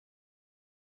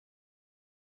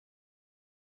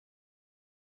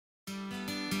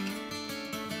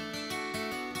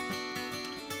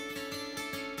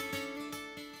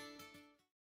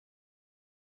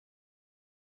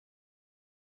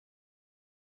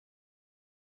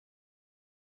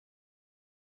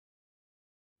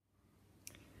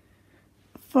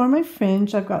For my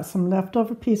fringe, I've got some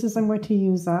leftover pieces I'm going to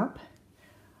use up.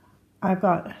 I've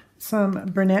got some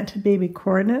Bernat baby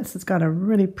coordinates. It's got a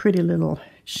really pretty little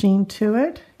sheen to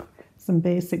it. Some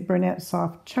basic Bernat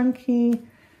Soft Chunky,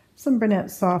 some Bernat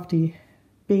Softee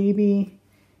Baby,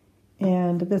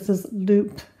 and this is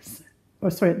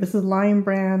this is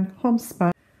Brand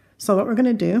Homespun. So what we're going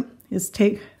to do is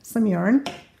take some yarn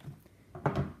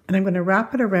and I'm going to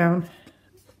wrap it around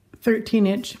a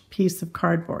 13-inch piece of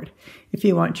cardboard. If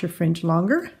you want your fringe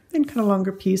longer, then cut a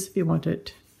longer piece. If you want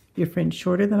your fringe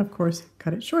shorter, then of course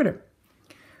cut it shorter.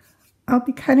 I'll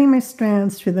be cutting my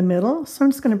strands through the middle, so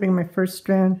I'm just going to bring my first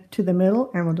strand to the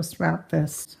middle and we'll just wrap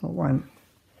this. So one,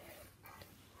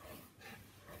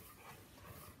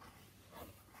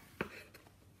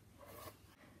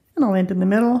 and I'll end in the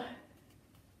middle.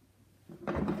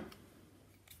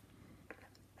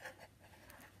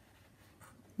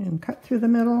 And cut through the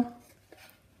middle.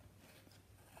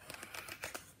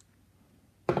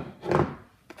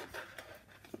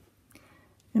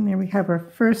 And there we have our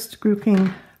first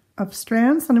grouping of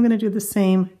strands, and I'm going to do the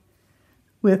same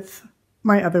with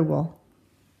my other wool.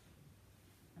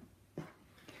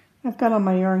 I've got all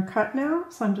my yarn cut now,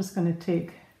 so I'm just going to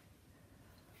take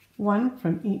one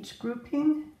from each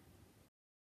grouping.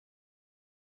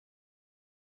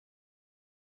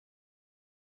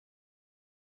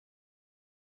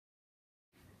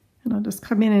 And I'll just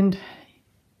come in and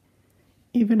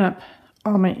even up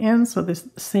all my ends so they're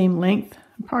the same length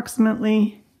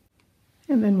approximately.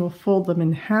 And then we'll fold them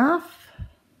in half.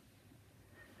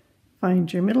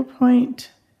 Find your middle point.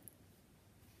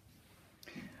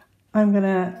 I'm going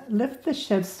to lift the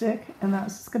shed stick, and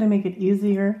that's just going to make it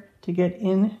easier to get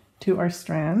into our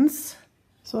strands.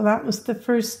 So that was the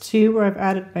first two where I've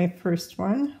added my first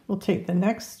one. We'll take the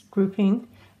next grouping.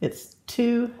 It's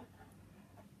 2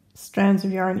 strands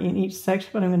of yarn in each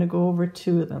section, but I'm going to go over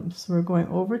 2 of them. So we're going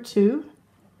over 2.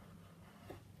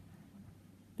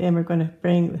 Then we're going to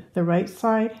bring the right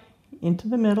side into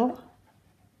the middle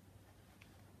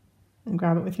and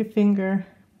grab it with your finger.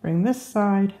 Bring this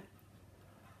side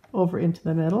over into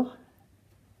the middle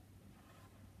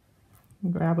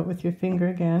and grab it with your finger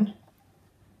again.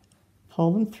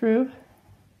 Pull them through,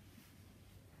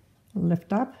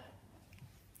 lift up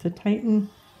to tighten,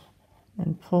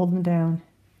 and pull them down.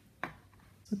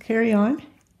 So carry on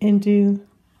and do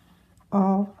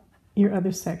all your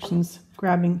other sections,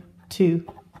 grabbing 2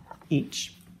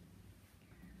 each.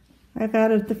 I've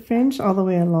added the fringe all the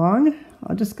way along.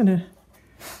 I'm just going to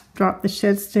drop the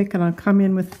shed stick and I'll come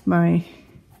in with my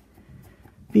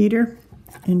beater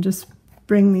and just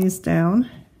bring these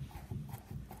down.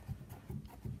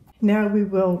 Now we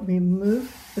will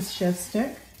remove the shed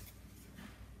stick,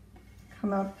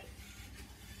 come up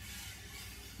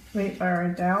right by our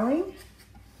doweling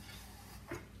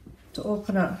to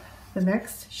open up the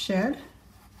next shed.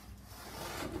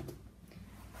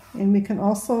 And we can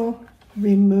also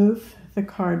remove the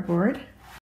cardboard.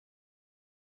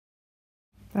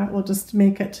 That will just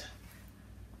make it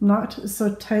not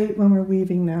so tight when we're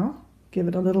weaving now. Give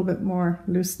it a little bit more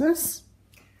looseness.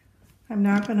 I'm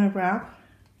now going to wrap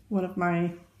one of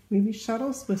my weaving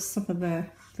shuttles with some of the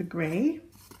gray.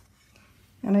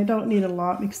 And I don't need a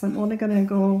lot because I'm only going to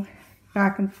go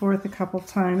back and forth a couple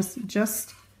times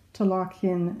just to lock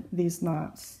in these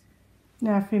knots.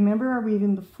 Now if you remember our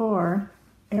weaving before,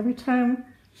 every time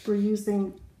we're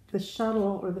using the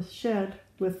shuttle or the shed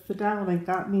with the doweling,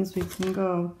 that means we can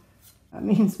go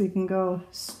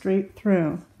straight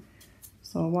through.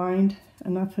 So wind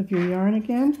enough of your yarn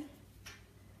again,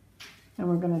 and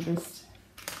we're going to just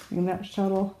bring that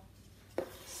shuttle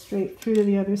straight through to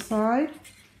the other side.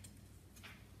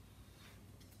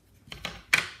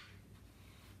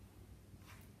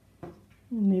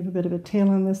 And leave a bit of a tail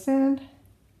on this end,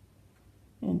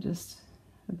 and just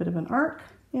a bit of an arc.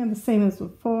 And the same as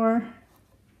before,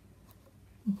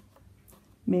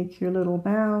 make your little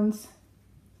bounds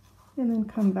and then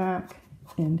come back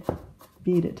and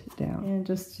beat it down. And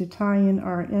just to tie in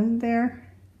our end there,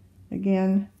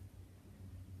 again,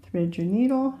 thread your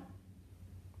needle.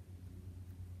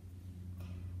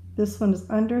 This one is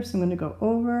under, so I'm going to go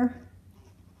over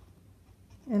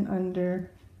and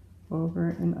under,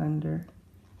 over and under.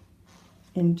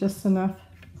 And just enough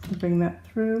to bring that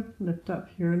through, lift up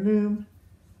your loom,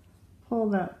 pull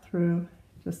that through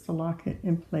just to lock it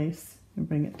in place and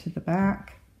bring it to the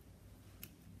back.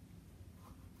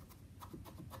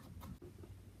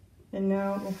 And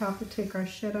now we'll have to take our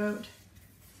shed out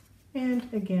and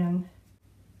again,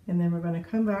 and then we're going to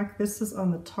come back. This is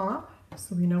on the top,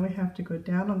 so we know we have to go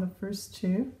down on the first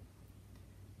 2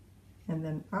 and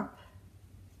then up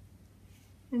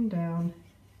and down,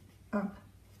 up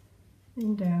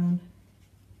and down,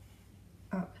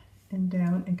 and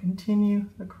down and continue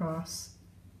across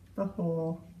the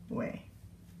whole way.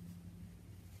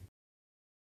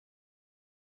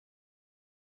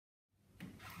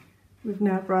 We've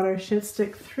now brought our shed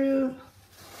stick through,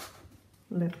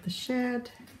 lift the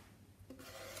shed,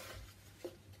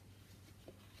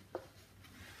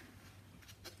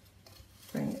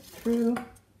 bring it through,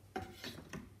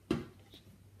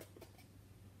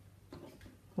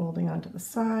 holding onto the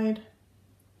side,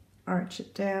 arch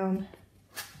it down,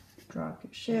 drop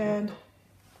your shed,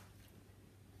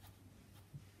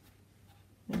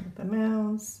 make the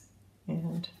mounds,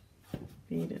 and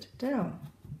bead it down.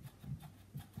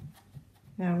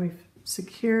 Now we've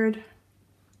secured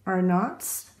our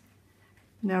knots.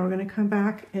 Now we're going to come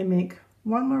back and make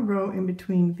one more row in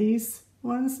between these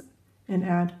ones and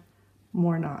add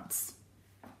more knots.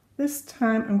 This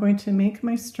time I'm going to make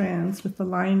my strands with the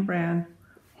line Brand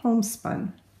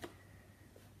Homespun.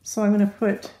 So I'm going to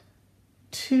put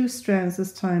 2 strands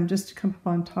this time just to come up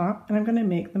on top, and I'm going to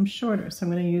make them shorter. So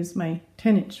I'm going to use my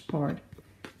 10-inch board.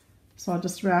 So I'll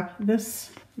just wrap this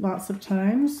lots of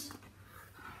times,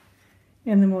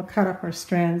 and then we'll cut up our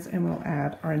strands and we'll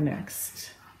add our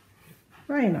next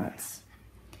Rya knots.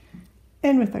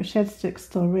 And with our shed stick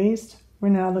still raised, we're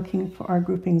now looking for our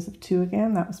groupings of 2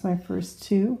 again. That was my first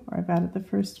 2, or I've added the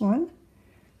first one.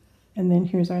 And then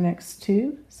here's our next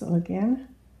 2. So again,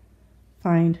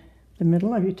 find the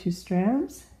middle of your 2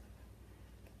 strands,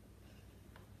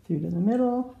 through to the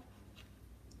middle,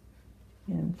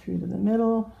 and through to the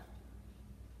middle.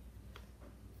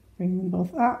 Bring them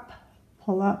both up,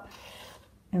 pull up,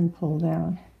 and pull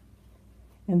down.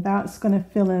 And that's going to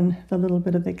fill in the little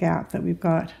bit of the gap that we've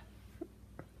got,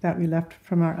 that we left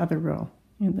from our other row.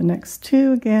 And the next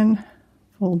 2 again,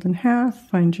 fold in half,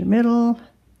 find your middle,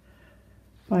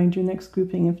 find your next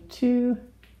grouping of 2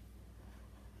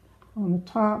 on the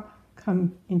top,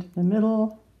 come into the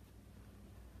middle,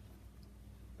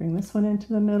 bring this one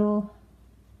into the middle,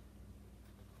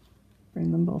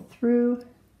 bring them both through,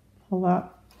 pull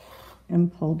up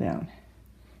and pull down,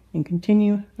 and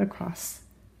continue across.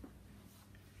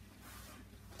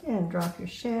 And drop your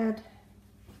shed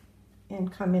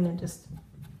and come in and just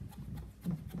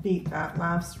beat that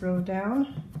last row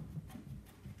down.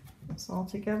 It's all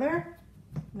together.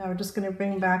 Now we're just going to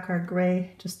bring back our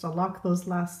gray just to lock those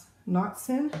last knots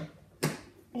in.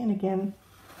 And again,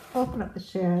 open up the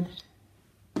shed.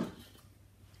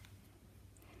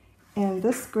 And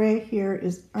this gray here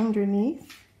is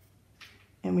underneath,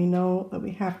 and we know that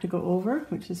we have to go over,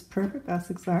 which is perfect. That's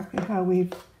exactly how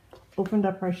we've opened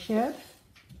up our shed.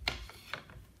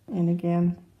 And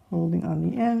again, holding on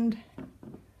the end,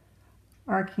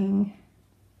 arcing,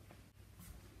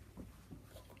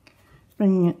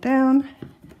 bringing it down,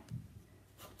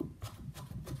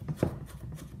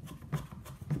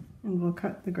 and we'll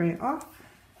cut the gray off,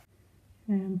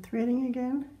 and threading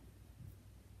again.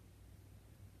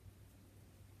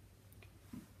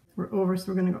 We're over, so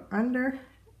we're going to go under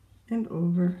and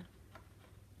over.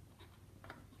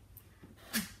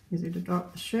 Easy to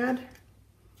drop the shed.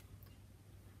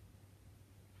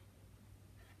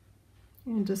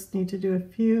 And just need to do a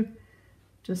few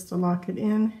just to lock it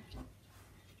in.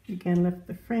 Again, lift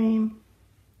the frame,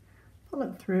 pull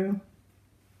it through.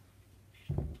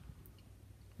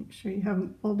 Make sure you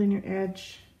haven't pulled in your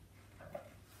edge,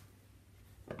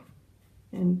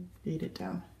 and beat it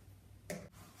down.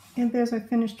 And there's our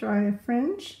finished Rya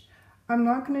fringe. I'm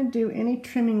not going to do any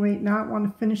trimming right now. I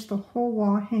want to finish the whole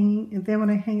wall hanging, and then when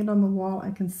I hang it on the wall,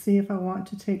 I can see if I want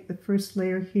to take the first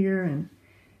layer here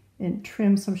and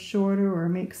trim some shorter or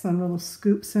make some little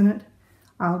scoops in it.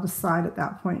 I'll decide at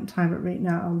that point in time, but right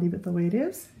now I'll leave it the way it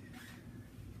is.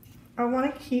 I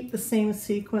want to keep the same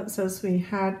sequence as we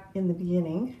had in the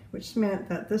beginning, which meant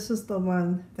that this is the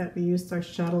one that we used our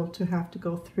shuttle to have to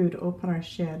go through to open our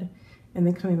shed. And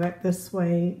then coming back this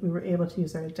way, we were able to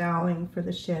use our doweling for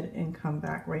the shed and come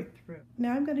back right through.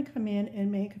 Now I'm going to come in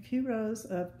and make a few rows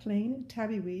of plain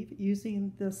tabby weave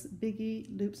using this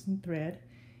biggie loops and thread.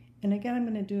 And again, I'm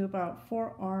going to do about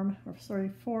 4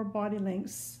 body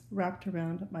lengths wrapped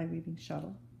around my weaving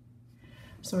shuttle.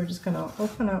 So we're just going to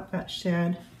open up that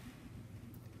shed.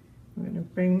 I'm going to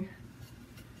bring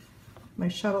my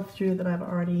shuttle through that I've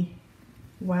already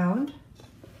wound.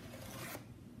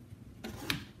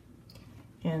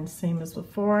 And same as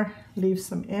before, leave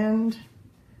some end,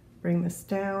 bring this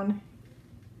down,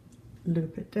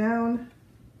 loop it down,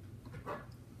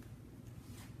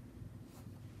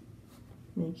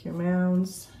 make your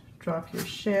mounds, drop your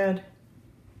shed,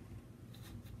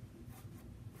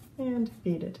 and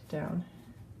beat it down.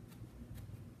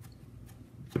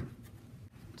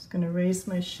 Just going to raise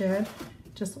my shed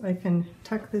just so I can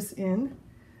tuck this in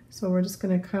So we're just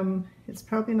going to come, it's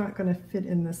probably not going to fit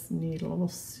in this needle. We'll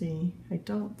see. I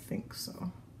don't think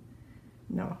so.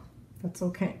 No, that's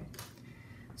okay.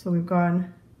 So we've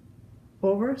gone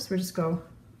over, so we just go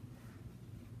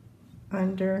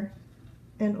under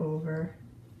and over,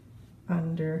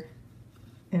 under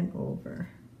and over,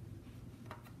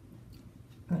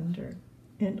 under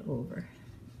and over.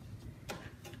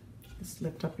 Just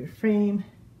lift up your frame,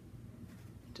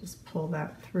 just pull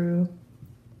that through,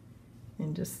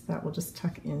 and just that will just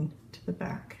tuck in to the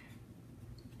back.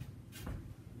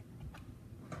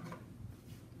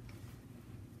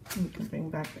 And you can bring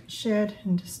back that shed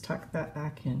and just tuck that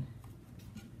back in.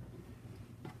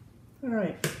 All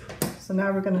right, so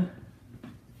now we're gonna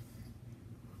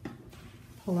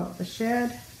pull out the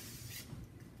shed,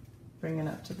 bring it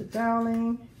up to the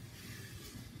doweling.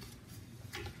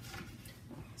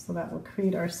 So that will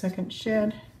create our second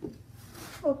shed.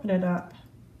 Open it up,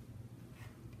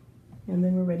 and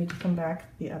then we're ready to come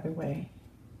back the other way.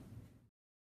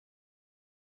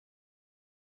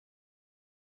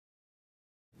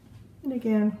 And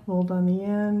again, hold on the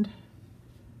end,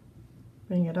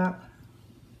 bring it up,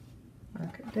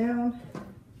 mark it down,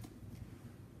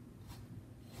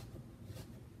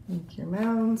 make your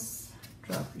mounds,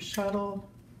 drop your shuttle,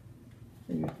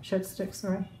 or your shed stick,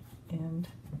 sorry, and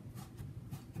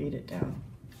feed it down.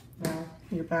 Now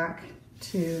you're back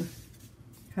to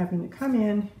having to come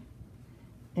in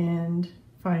and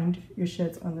find your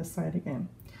sheds on this side again.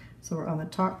 So we're on the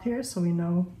top here, so we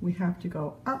know we have to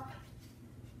go up,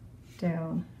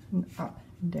 down, and up,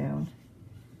 and down,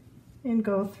 and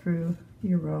go through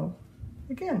your row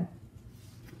again.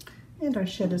 And our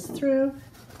shed is through,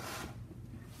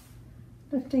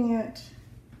 lifting it,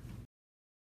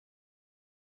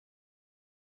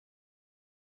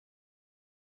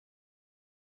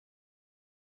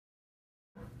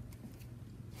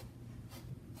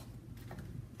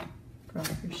 grab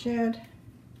your shed,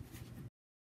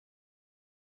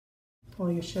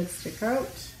 pull your shed stick out,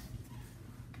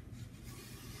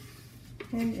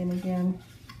 and in again,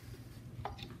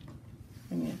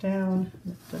 bring it down,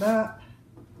 lift it up,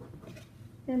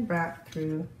 and back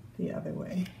through the other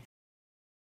way.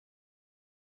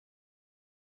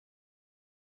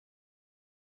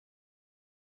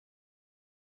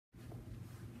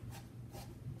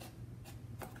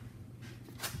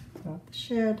 Out the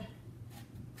shed.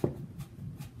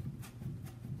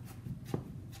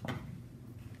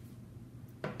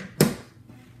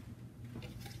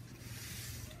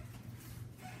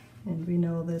 And we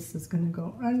know this is going to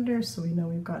go under, so we know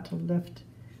we've got to lift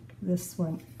this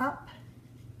one up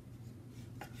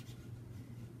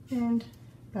and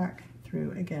back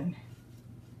through again.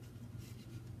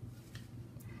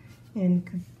 And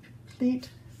complete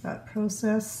that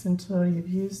process until you've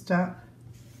used up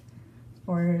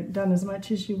or done as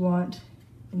much as you want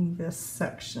in this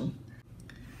section.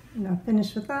 Now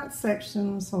finish with that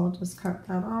section, so I'll just cut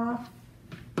that off.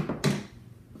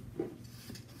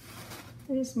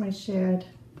 Here's my shed.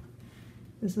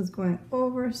 This is going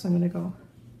over, so I'm going to go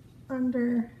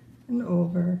under and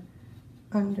over,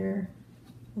 under,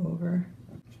 over.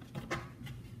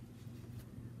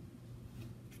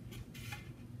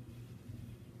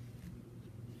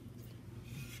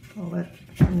 Pull it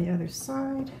from the other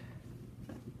side.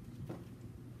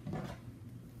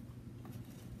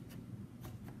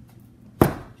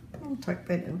 And tuck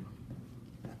that in.